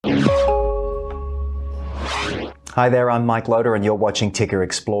Hi there, I'm Mike Loader and you're watching Ticker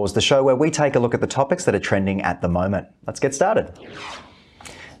Explores, the show where we take a look at the topics that are trending at the moment. Let's get started.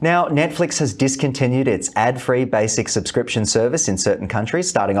 Now, Netflix has discontinued its ad-free basic subscription service in certain countries,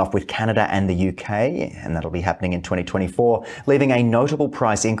 starting off with Canada and the UK, and that'll be happening in 2024, leaving a notable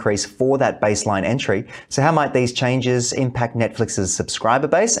price increase for that baseline entry. So how might these changes impact Netflix's subscriber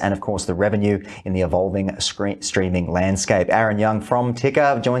base and, of course, the revenue in the evolving streaming landscape? Aaron Young from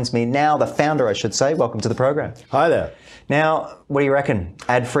Ticker joins me now, the founder, I should say. Welcome to the program. Hi there. Now, what do you reckon?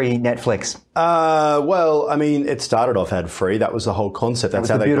 Ad-free Netflix? Well, I mean, it started off ad-free. That was the whole concept. That's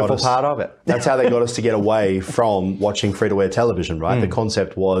how they got us. Part of it. That's how they got us to get away from watching free-to-air television, right? The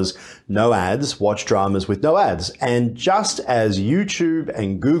concept was no ads, watch dramas with no ads. And just as YouTube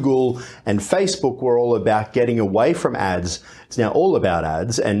and Google and Facebook were all about getting away from ads, it's now all about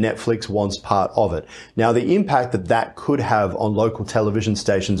ads, and Netflix wants part of it. Now, the impact that that could have on local television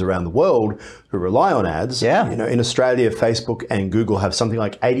stations around the world who rely on ads, in Australia, Facebook and Google have something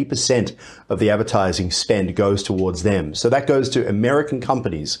like 80% of the advertising spend goes towards them. So that goes to American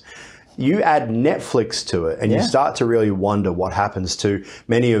companies. You add Netflix to it and you start to really wonder what happens to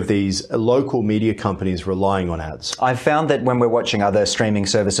many of these local media companies relying on ads. I've found that when we're watching other streaming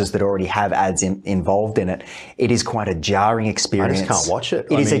services that already have ads involved in it, it is quite a jarring experience. I just can't watch it.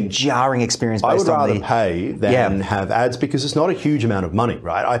 It is a jarring experience based on I would rather pay than have ads because it's not a huge amount of money,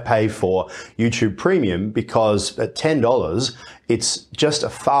 right? I pay for YouTube Premium because at $10, it's just a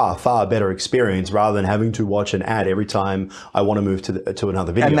far, far better experience rather than having to watch an ad every time I want to move to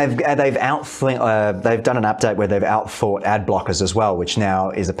another video. And they've done an update where they've outthought ad blockers as well, which now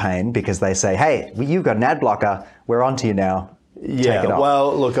is a pain because they say, hey, you've got an ad blocker, we're on to you now. Yeah,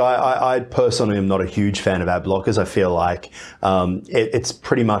 well, look, I personally am not a huge fan of ad blockers. I feel like it's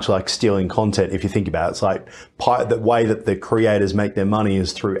pretty much like stealing content if you think about it. It's like the way that the creators make their money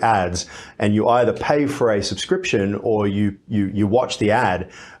is through ads, and you either pay for a subscription or you watch the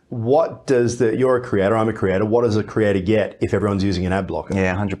ad. What does you're a creator, I'm a creator, what does a creator get if everyone's using an ad blocker?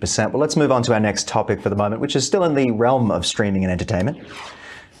 Yeah, 100%. Well, let's move on to our next topic for the moment, which is still in the realm of streaming and entertainment.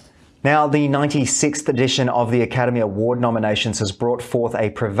 Now, the 96th edition of the Academy Award nominations has brought forth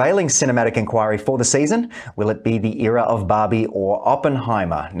a prevailing cinematic inquiry for the season. Will it be the era of Barbie or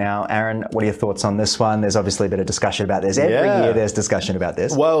Oppenheimer? Now, Aaron, what are your thoughts on this one? There's obviously a bit of discussion about this. Every year there's discussion about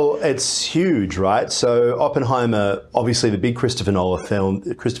this. Well, it's huge, right? So Oppenheimer, obviously the big Christopher Nolan film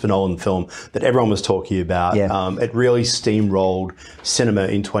that everyone was talking about. It really steamrolled cinema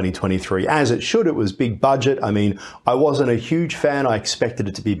in 2023. As it should. It was big budget. I mean, I wasn't a huge fan. I expected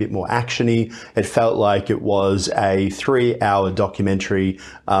it to be a bit more actiony. It felt like it was a 3-hour documentary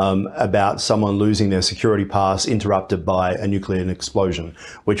about someone losing their security pass interrupted by a nuclear explosion,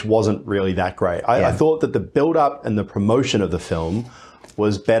 which wasn't really that great. I thought that the build-up and the promotion of the film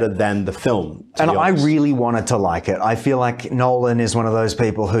was better than the film. And I really wanted to like it. I feel like Nolan is one of those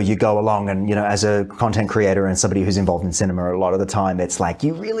people who you go along and, as a content creator and somebody who's involved in cinema a lot of the time, it's like,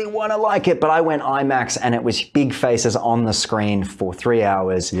 you really want to like it. But I went IMAX and it was big faces on the screen for 3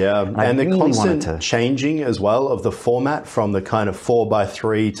 hours. Yeah, and the constant changing as well of the format from the kind of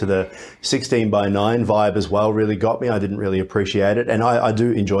 4:3 to the 16:9 vibe as well really got me. I didn't really appreciate it. And I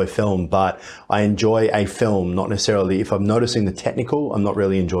do enjoy film, but I enjoy a film, not necessarily, if I'm noticing the technical, I'm not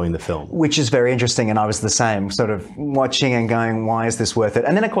really enjoying the film. Which is very interesting, and I was the same, sort of watching and going, why is this worth it?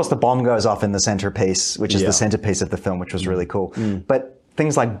 And then, of course, the bomb goes off in the centerpiece, which is the centerpiece of the film, which was really cool. But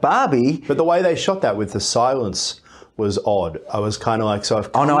things like Barbie... But the way they shot that with the silence was odd. I was kind of like,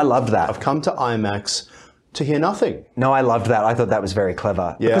 I loved that. I've come to IMAX to hear nothing. No, I loved that. I thought that was very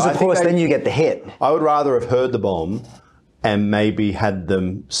clever. Yeah, because, of course, then you get the hit. I would rather have heard the bomb and maybe had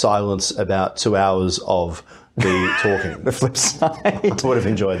them silence about 2 hours of the talking. The flip side. I would have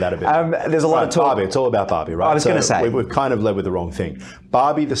enjoyed that a bit. There's a lot of talk. Barbie, it's all about Barbie, right? I was going to say. We've kind of led with the wrong thing.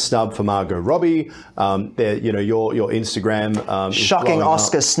 Barbie, the snub for Margot Robbie. Your Instagram shocking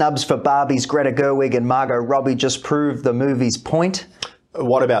Oscar snubs for Barbie's Greta Gerwig and Margot Robbie just proved the movie's point.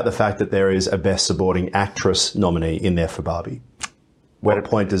 What about the fact that there is a Best Supporting Actress nominee in there for Barbie? What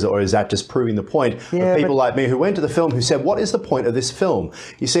point is it, or is that just proving the point of people like me who went to the film who said, what is the point of this film?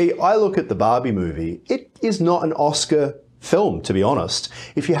 You see, I look at the Barbie movie, it is not an Oscar film, to be honest.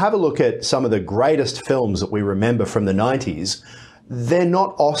 If you have a look at some of the greatest films that we remember from the 90s, they're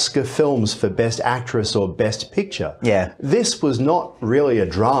not Oscar films for Best Actress or Best Picture. Yeah. This was not really a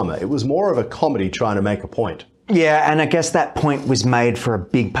drama. It was more of a comedy trying to make a point. Yeah, and I guess that point was made for a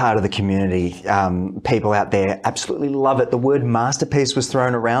big part of the community. People out there absolutely love it. The word masterpiece was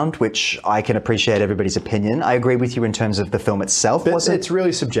thrown around, which I can appreciate everybody's opinion. I agree with you in terms of the film itself. But it's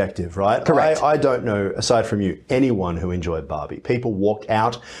really subjective, right? Correct. I don't know, aside from you, anyone who enjoyed Barbie. People walked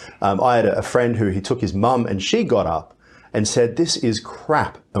out. I had a friend who he took his mum and she got up and said, "This is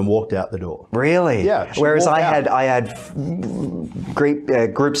crap," and walked out the door. Really? Yeah. Whereas I had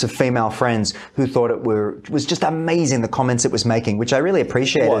groups of female friends who thought it was just amazing, the comments it was making, which I really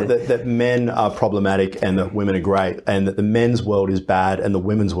appreciated. Well, that men are problematic and that women are great, and that the men's world is bad and the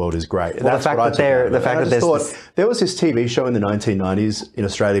women's world is great. Well, the fact that there was this TV show in the 1990s in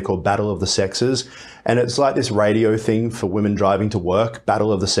Australia called Battle of the Sexes, and it's like this radio thing for women driving to work,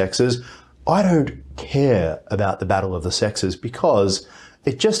 Battle of the Sexes. I don't care about the Battle of the Sexes because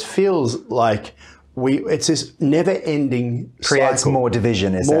it just feels like it's this never-ending creates cycle. More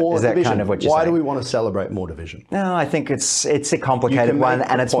division. Is that kind of what you're saying? Why do we want to celebrate more division? No, I think it's a complicated one,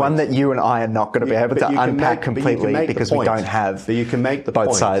 and it's one that you and I are not going to be able to unpack completely because we don't have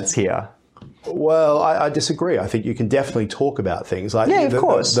both sides here. Well, I disagree. I think you can definitely talk about things. Like, yeah, of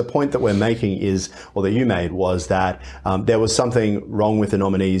course. The point that we're making is, or that you made, was that there was something wrong with the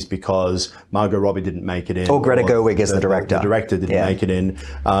nominees because Margot Robbie didn't make it in. Or Greta Gerwig as the director. The director didn't make it in.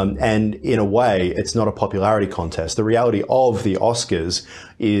 And in a way, it's not a popularity contest. The reality of the Oscars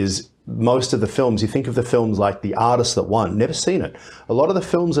is most of the films, you think of the films like The Artist That Won, never seen it. A lot of the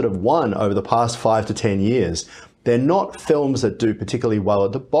films that have won over the past 5 to 10 years, they're not films that do particularly well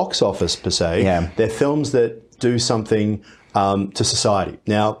at the box office per se. Yeah. They're films that do something to society.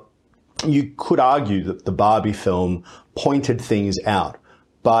 Now, you could argue that the Barbie film pointed things out,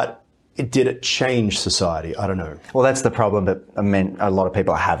 but did it change society? I don't know. Well, that's the problem that a lot of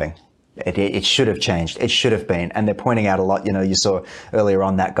people are having. It should have changed. It should have been. And they're pointing out a lot. You know, you saw earlier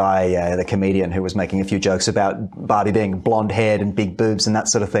on that guy, the comedian, who was making a few jokes about Barbie being blonde-haired and big boobs and that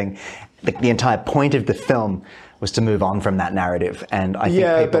sort of thing. The entire point of the film was to move on from that narrative. And I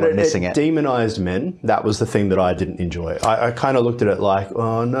think people are missing it. Demonized men. That was the thing that I didn't enjoy. I kind of looked at it like,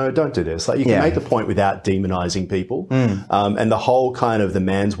 oh, no, don't do this. Like, you can make the point without demonizing people. And the whole kind of the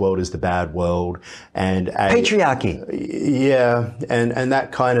man's world is the bad world. And patriarchy. Yeah. And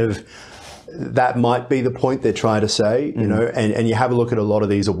that kind of... that might be the point they're trying to say, you know, and you have a look at a lot of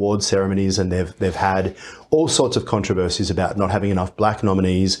these award ceremonies and they've had all sorts of controversies about not having enough black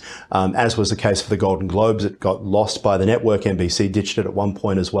nominees, as was the case for the Golden Globes. It got lost by the network. NBC ditched it at one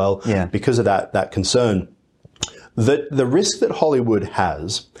point as well because of that concern. The risk that Hollywood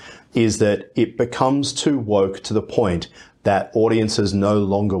has is that it becomes too woke to the point that audiences no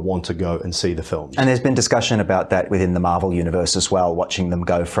longer want to go and see the films. And there's been discussion about that within the Marvel universe as well, watching them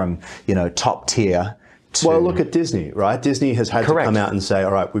go from, you know, top tier to... Well, look at Disney, right? Disney has had to come out and say,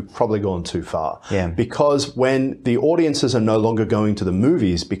 all right, we've probably gone too far. Yeah. Because when the audiences are no longer going to the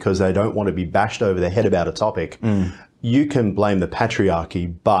movies because they don't want to be bashed over their head about a topic, you can blame the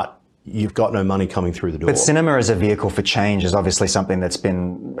patriarchy, but you've got no money coming through the door. But cinema as a vehicle for change is obviously something that's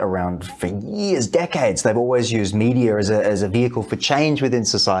been around for years, decades. They've always used media as a vehicle for change within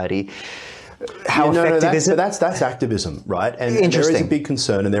society. How effective is it? That's activism, right? And there is a big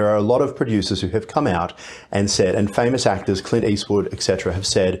concern, and there are a lot of producers who have come out and said, and famous actors, Clint Eastwood, etc., have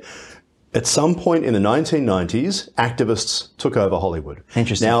said, at some point in the 1990s, activists took over Hollywood.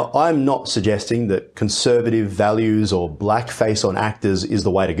 Interesting. Now, I'm not suggesting that conservative values or blackface on actors is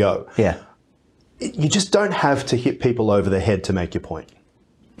the way to go. Yeah. You just don't have to hit people over the head to make your point.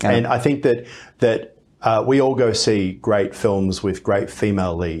 And I think that we all go see great films with great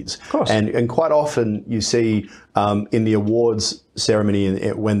female leads. Of course. And quite often you see in the awards ceremony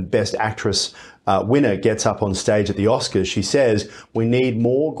when Best Actress winner gets up on stage at the Oscars, she says, we need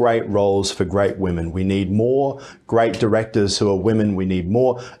more great roles for great women. We need more great directors who are women. We need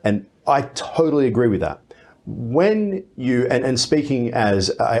more. And I totally agree with that. When you, and speaking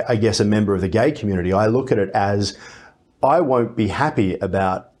as, I guess, a member of the gay community, I look at it as I won't be happy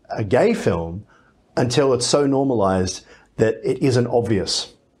about a gay film until it's so normalized that it isn't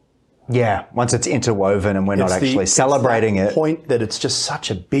obvious. Yeah, once it's interwoven and we're not actually celebrating it. It's the point that it's just such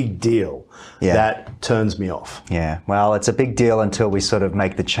a big deal that turns me off. Yeah, well, it's a big deal until we sort of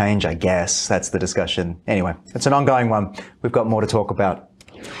make the change, I guess. That's the discussion. Anyway, it's an ongoing one. We've got more to talk about.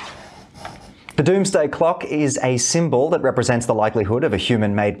 The Doomsday Clock is a symbol that represents the likelihood of a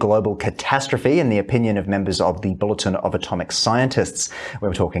human-made global catastrophe in the opinion of members of the Bulletin of Atomic Scientists.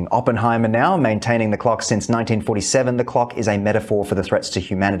 We're talking Oppenheimer now. Maintaining the clock since 1947, the clock is a metaphor for the threats to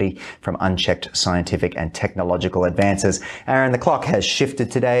humanity from unchecked scientific and technological advances. Aaron, the clock has shifted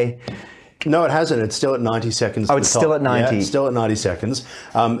today. No, it hasn't. It's still at 90 seconds. Oh, it's still at 90. Yeah, it's still at 90 seconds.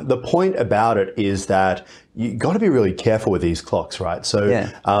 The point about it is that you got to be really careful with these clocks, right? So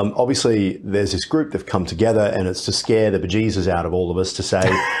obviously there's this group that've come together, and it's to scare the bejesus out of all of us to say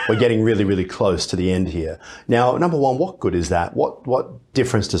we're getting really, really close to the end here. Now, number one, what good is that? What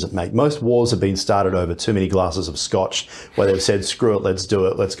difference does it make? Most wars have been started over too many glasses of scotch, where they've said, screw it, let's do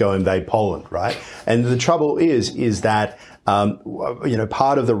it, let's go invade Poland, right? And the trouble is that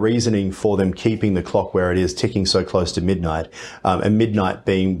part of the reasoning for them keeping the clock where it is, ticking so close to midnight, and midnight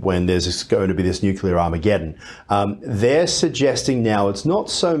being when there's going to be this nuclear Armageddon, they're suggesting now it's not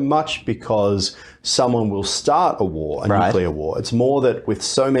so much because someone will start a war, a nuclear war. It's more that with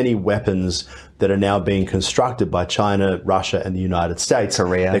so many weapons that are now being constructed by China, Russia, and the United States,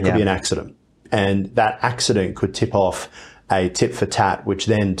 there could be an accident. And that accident could tip off a tit for tat, which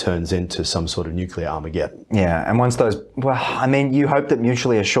then turns into some sort of nuclear Armageddon. Yeah, and once those, you hope that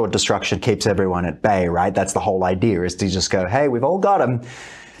mutually assured destruction keeps everyone at bay, right? That's the whole idea, is to just go, hey, we've all got them.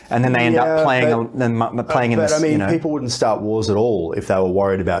 And then they end up playing in this. But people wouldn't start wars at all if they were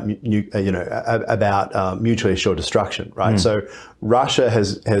worried about, mutually assured destruction, right? So Russia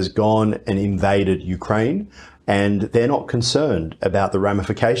has gone and invaded Ukraine, and they're not concerned about the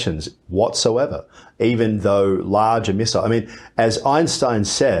ramifications whatsoever, even though larger missiles. As Einstein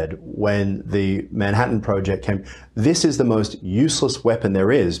said when the Manhattan Project came, this is the most useless weapon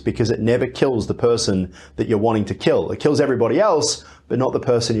there is because it never kills the person that you're wanting to kill. It kills everybody else, but not the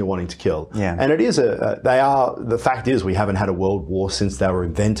person you're wanting to kill. Yeah. And it is the fact is we haven't had a world war since they were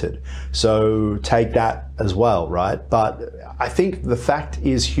invented. So take that as well, right? But I think the fact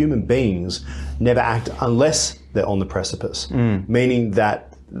is human beings never act unless they're on the precipice, meaning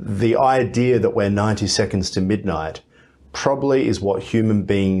that the idea that we're 90 seconds to midnight probably is what human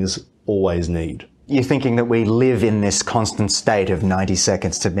beings always need. You're thinking that we live in this constant state of 90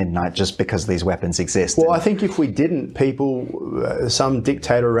 seconds to midnight just because these weapons exist? Well, I think if we didn't, some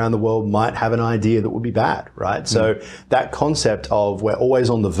dictator around the world might have an idea that would be bad, right? So that concept of we're always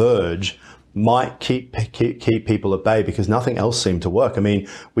on the verge might keep people at bay because nothing else seemed to work.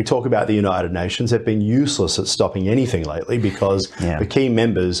 We talk about the United Nations. They've been useless at stopping anything lately because the key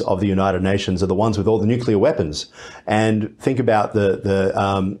members of the United Nations are the ones with all the nuclear weapons. And think about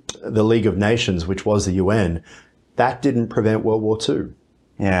the League of Nations, which was the UN. That didn't prevent World War II.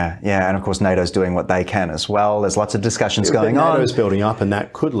 Yeah, and of course NATO's doing what they can as well. There's lots of discussions going on. NATO's building up, and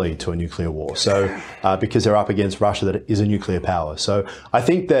that could lead to a nuclear war. So, because they're up against Russia, that is a nuclear power. So, I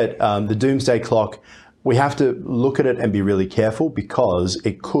think that the Doomsday Clock, we have to look at it and be really careful because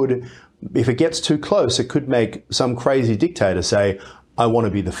it could, if it gets too close, it could make some crazy dictator say, "I want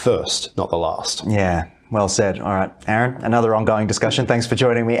to be the first, not the last." Yeah. Well said. All right, Aaron, another ongoing discussion. Thanks for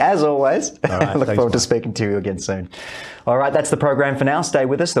joining me, as always. All right, Look forward to speaking to you again soon. All right, that's the program for now. Stay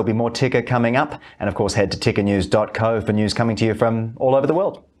with us. There'll be more Ticker coming up. And of course, head to tickernews.co for news coming to you from all over the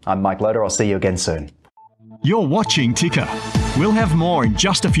world. I'm Mike Loder. I'll see you again soon. You're watching Ticker. We'll have more in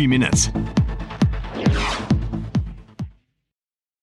just a few minutes.